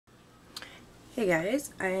Hey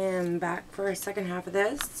guys, I am back for a second half of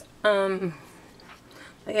this. Like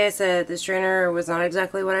I said, this trainer was not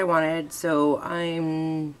exactly what I wanted, so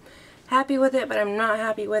I'm happy with it, but I'm not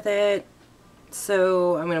happy with it.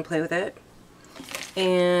 So I'm going to play with it.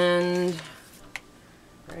 And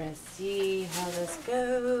we're going to see how this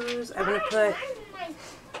goes. I'm going to put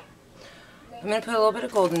a little bit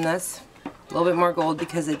of gold in this. A little bit more gold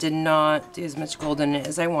because it did not do as much gold in it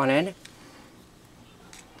as I wanted.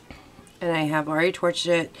 And I have already torched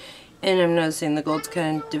it, and I'm noticing the gold's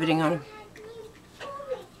kind of divoting on.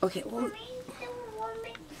 Okay,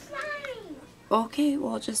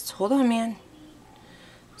 well, just hold on, man.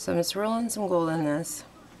 So I'm swirling some gold in this.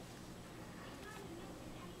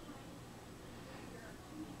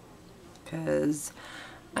 Because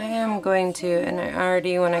I am going to, and I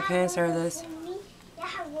already, when I kind of started this,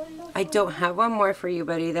 I don't have one more for you,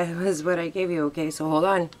 buddy. That was what I gave you. Okay, so hold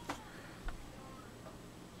on.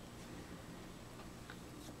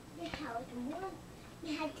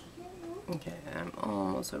 Okay, I'm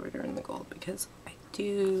almost over doing the gold because I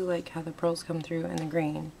do like how the pearls come through in the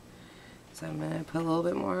green. So I'm going to put a little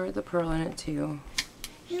bit more of the pearl in it too.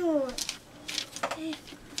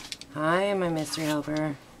 Hi, my mystery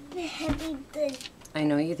helper. I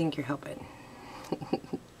know you think you're helping.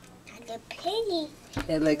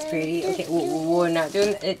 It looks pretty. Okay, we're not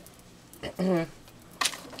doing it.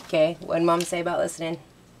 Okay, what did Mom say about listening?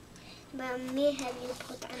 Mommy, have you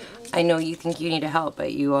put them in? I know you think you need to help,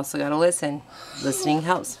 but you also gotta listen. Listening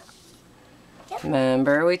helps. Yep.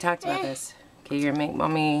 Remember, we talked about this. Okay, you're gonna make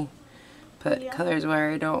Mommy put colors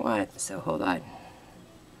where I don't want, so hold on.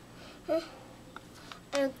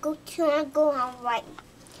 I'll go on right.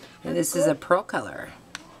 This is a pearl color.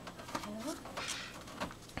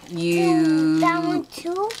 You that one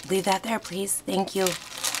too? leave that there, please. Thank you,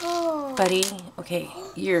 Oh. buddy. Okay,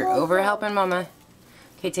 you're over helping Mama.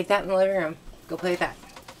 Okay, take that in the living room. Go play with that.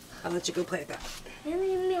 I'll let you go play with that.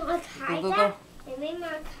 Maybe I'll tie Go. that. Maybe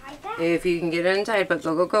I'll tie that. If you can get it untied, but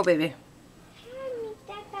go, baby.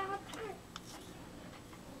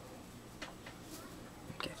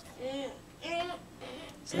 Okay.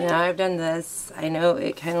 So now I've done this. I know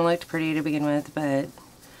it kind of looked pretty to begin with, but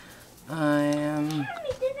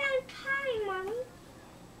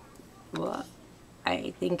well,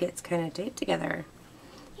 I think it's kind of taped together.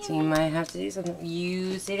 So you might have to do something.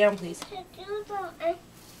 You stay down, please.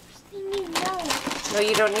 No,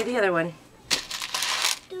 you don't need the other one.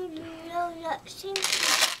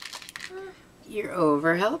 You're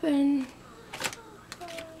over helping.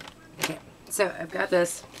 Okay, so I've got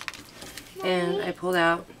this, and I pulled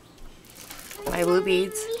out my blue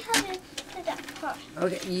beads.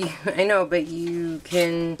 Okay, I know, but you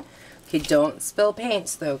can. Okay, don't spill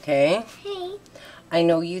paints though, okay? Hey. I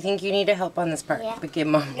know you think you need to help on this part, Yeah. but give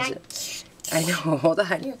Mom. I know, hold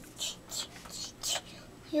on.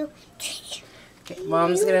 Okay,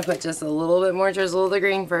 Mom's gonna put just a little bit more drizzle of the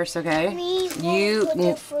green first, okay? You.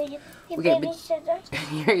 Okay, but you're gonna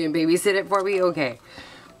babysit it for me, okay?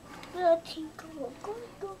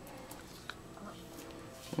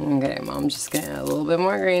 Okay, Mom's just gonna add a little bit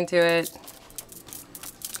more green to it.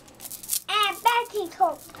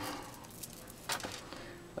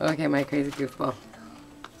 Okay, my crazy goofball.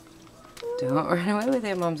 Don't run away with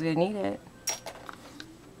it. Mom's gonna need it.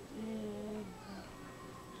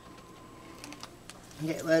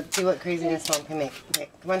 Okay, let's see what craziness Mom can make. Okay,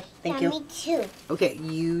 come on. Thank you. Me too. Okay,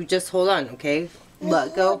 you just hold on, okay?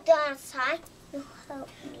 Let go. Hold on, son. You help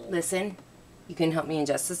me. Listen, you can help me in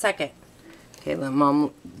just a second. Okay, let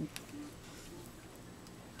Mom.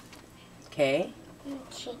 Okay,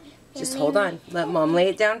 just hold on. Let Mom lay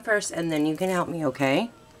it down first, and then you can help me, okay?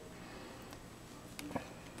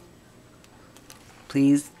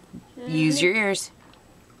 Please use your ears.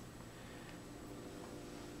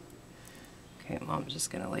 Okay, Mom's just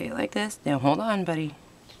gonna lay it like this. Now hold on, buddy.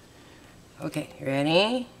 Okay, you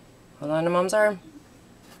ready? Hold on to Mom's arm.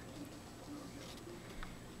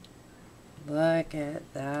 Look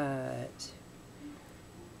at that.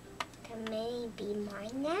 Can maybe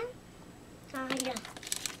mine now?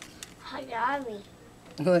 Halabi.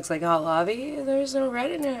 It looks like hot lobby. There's no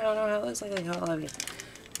red in it. I don't know how it looks like hot lobby.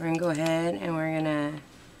 We're gonna go ahead and we're gonna.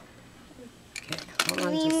 Okay, hold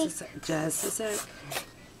on just a sec. Just a sec.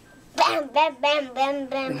 Bam, bam, bam, bam,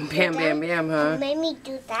 bam. Bam, bam, bam, huh? Made me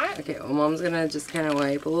do that. Okay, well, Mom's gonna just kind of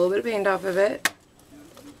wipe a little bit of paint off of it.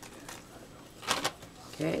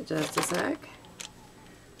 Okay, just a sec.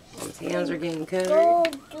 Mom's hands are getting covered. Go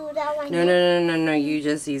do that one. No. You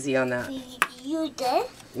just easy on that. You did?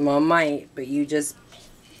 Mom might, but you just.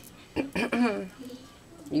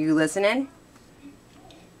 You listening?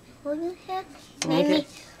 What you have? Okay.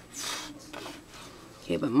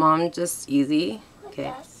 Okay, but Mom, just easy. What's Okay.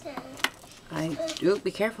 that sound? Ooh,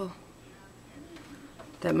 be careful.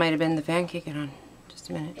 That might have been the fan kicking on. Just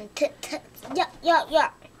a minute. Yeah.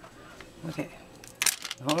 Okay.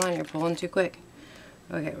 Hold on, you're pulling too quick.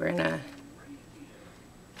 Okay, we're gonna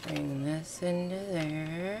bring this into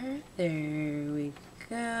there. There we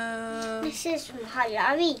go. This is from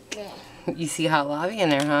Halloween. You see hot lava in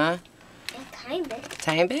there, huh? Kind of.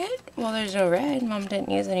 Tiny bit? Well, there's no red. Mom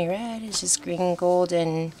didn't use any red. It's just green, gold,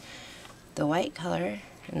 and the white color,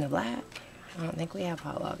 and the black. I don't think we have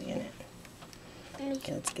hot lava in it.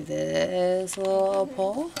 Okay, let's get this little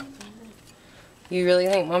pole. You really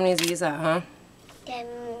think Mom needs to use that, huh?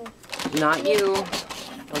 Not you.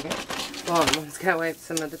 Okay. Well, Mom's got to wipe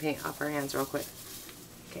some of the paint off her hands real quick.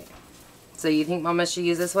 Okay. So you think Mama should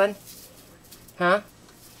use this one? Huh?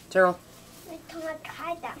 Turtle? We can't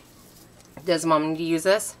try that. Does Mom need to use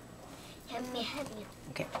this? Yummy.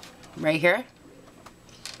 Okay. Right here?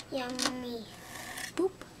 Yummy.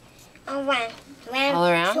 Boop. Around. All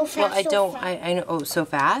around? So fast, well, I so don't. fast. I know. Oh, so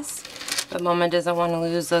fast? But Mama doesn't want to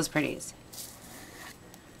lose those pretties.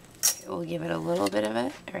 Okay, we'll give it a little bit of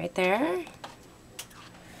it right there.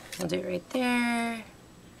 We'll do it right there.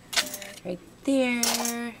 Right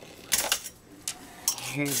there.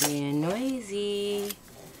 You're being noisy.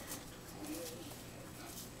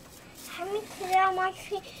 Let me put it on my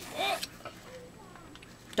feet.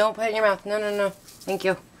 Don't put it in your mouth. No, no, no. Thank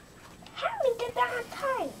you. Let me do that on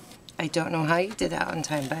time. I don't know how you did that on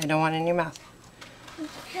time, but I don't want it in your mouth.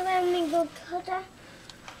 Let me go cut that.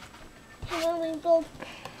 Let me go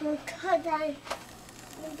cut that.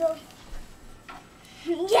 Let me go.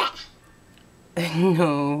 Yeah.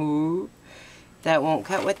 No. That won't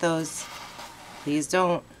cut with those. Please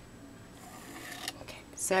don't. Okay,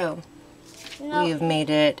 so No. we have made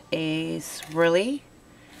it a swirly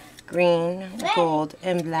green, gold,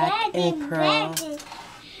 and black and pearl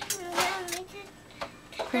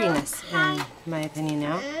prettiness, in my opinion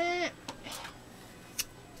now.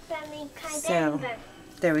 So,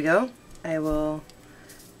 there we go. I will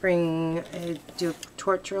do a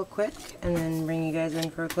torch real quick and then bring you guys in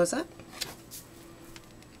for a close-up.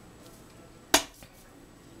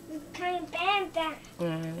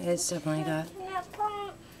 And it's definitely got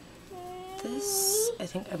this. I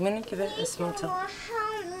think I'm going to give it a small tilt.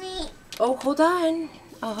 Oh, hold on.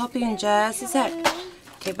 I'll help you in just a sec.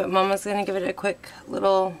 Okay, but Mama's going to give it a quick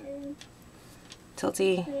little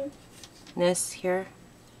tiltiness here.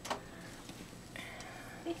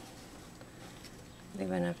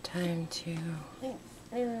 Leave enough time to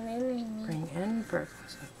bring in for a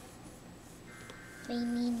close-up.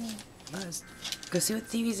 Let's go see what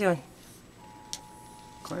the TV's doing.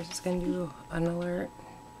 Of course, it's going to do an alert.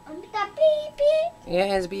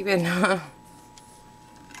 Yeah, it's beeping.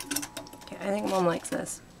 Okay, I think Mom likes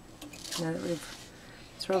this. Now that we've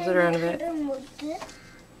swirled it around a bit.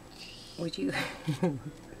 Would you?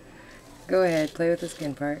 Go ahead, play with the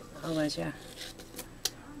skin part. I'll let you.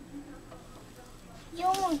 You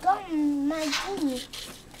got my thingy.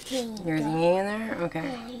 Your thingy in there? Okay.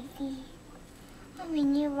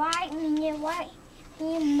 You're right. You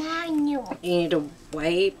need to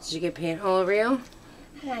wipe. Did you get paint all over you?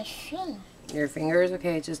 My feet. Your fingers?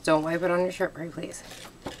 Okay, just don't wipe it on your shirt, right, please.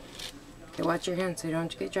 Okay, watch your hands so you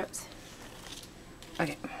don't get drips.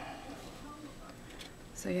 Okay.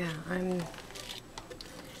 So yeah, I'm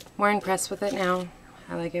more impressed with it now.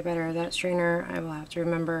 I like it better. That strainer, I will have to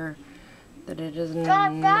remember that it is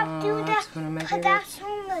not one of my favorites.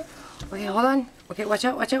 Okay, hold on. Okay, watch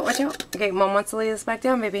out. Okay, Mom wants to lay this back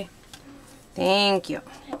down, baby. Thank you.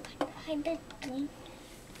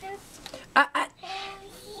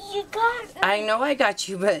 You got it. I know I got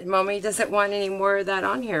you, but Mommy doesn't want any more of that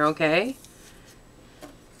on here, okay?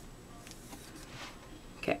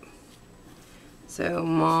 Okay. So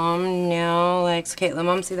Mom now likes... Okay, let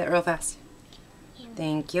Mom see that real fast.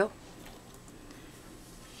 Thank you.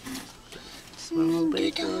 Just one little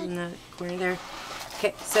bit in that corner there.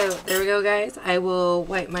 Okay, so there we go, guys. I will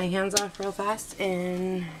wipe my hands off real fast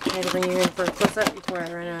and try to bring you in for a close-up before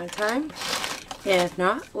I run out of time. If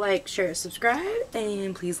not, like, share, subscribe,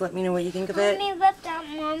 and please let me know what you think of it. Mommy, lift up,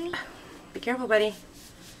 Mommy. Be careful, buddy.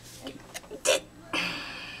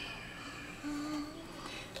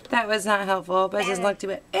 That was not helpful, but just look to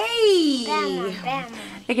it. Hey! Bama.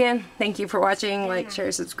 Again, thank you for watching. Like,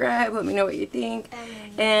 share, subscribe. Let me know what you think.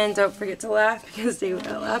 And don't forget to laugh, because day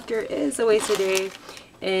without laughter is a wasted day.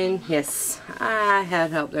 And yes, I had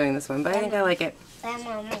help doing this one, but I think I like it.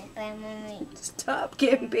 Bama. Stop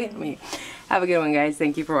getting bad me. Have a good one, guys.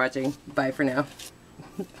 Thank you for watching. Bye for now.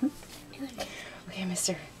 Okay,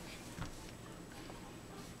 mister.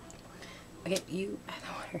 Okay, you add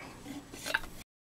the water.